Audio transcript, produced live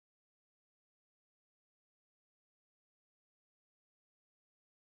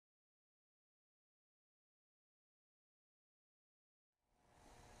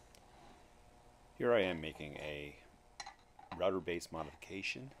Here I am making a router base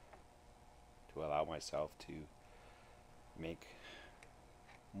modification to allow myself to make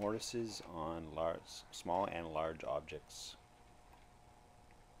mortises on small and large objects.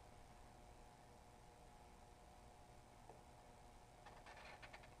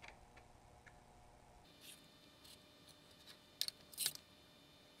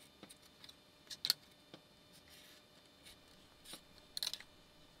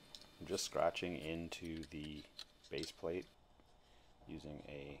 I'm just scratching into the base plate using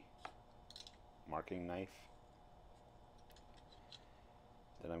a marking knife.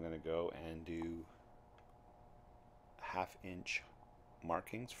 Then I'm going to go and do 1/2 inch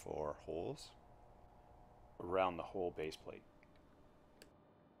markings for holes around the whole base plate.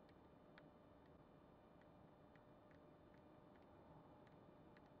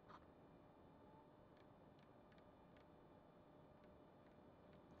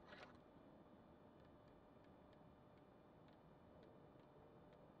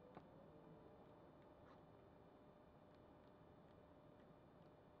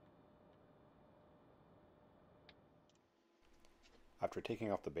 After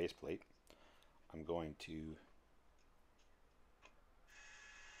taking off the base plate, I'm going to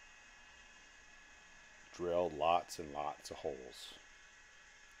drill lots and lots of holes.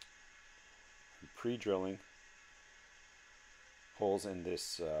 I'm pre-drilling holes in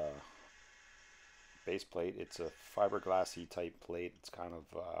this base plate. It's a fiberglassy type plate. It's kind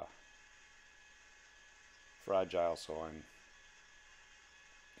of fragile, so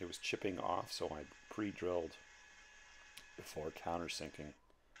it was chipping off, so I pre-drilled before countersinking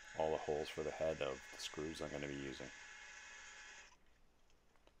all the holes for the head of the screws I'm going to be using.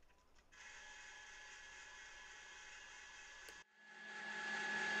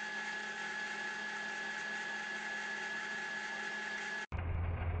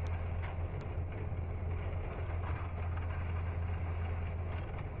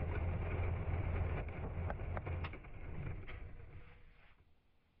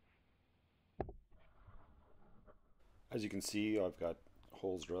 As you can see, I've got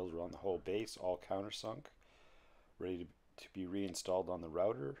holes drilled around the whole base, all countersunk, ready to be reinstalled on the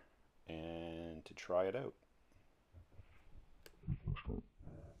router and to try it out.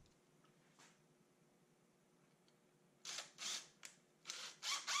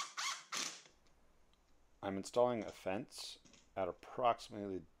 I'm installing a fence at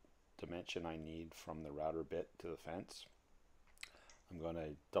approximately the dimension I need from the router bit to the fence. I'm going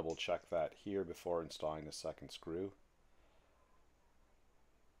to double check that here before installing the second screw.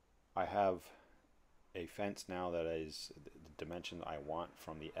 I have a fence now that is the dimension I want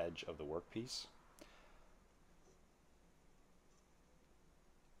from the edge of the workpiece.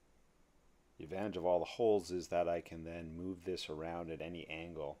 The advantage of all the holes is that I can then move this around at any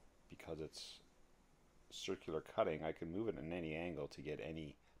angle. Because it's circular cutting, I can move it in any angle to get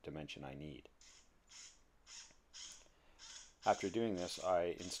any dimension I need. After doing this,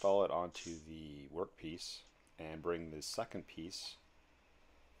 I install it onto the workpiece and bring the second piece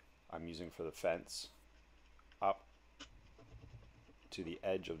I'm using for the fence up to the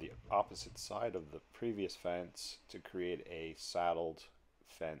edge of the opposite side of the previous fence to create a saddled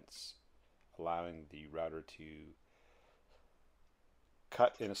fence, allowing the router to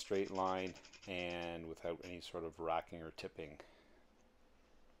cut in a straight line and without any sort of racking or tipping.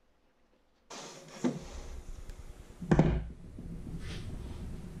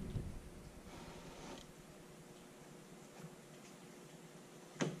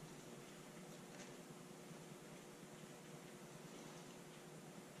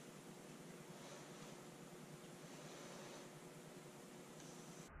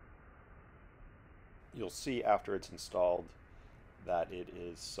 You'll see after it's installed that it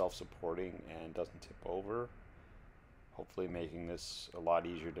is self-supporting and doesn't tip over, hopefully making this a lot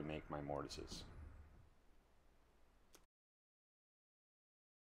easier to make my mortises.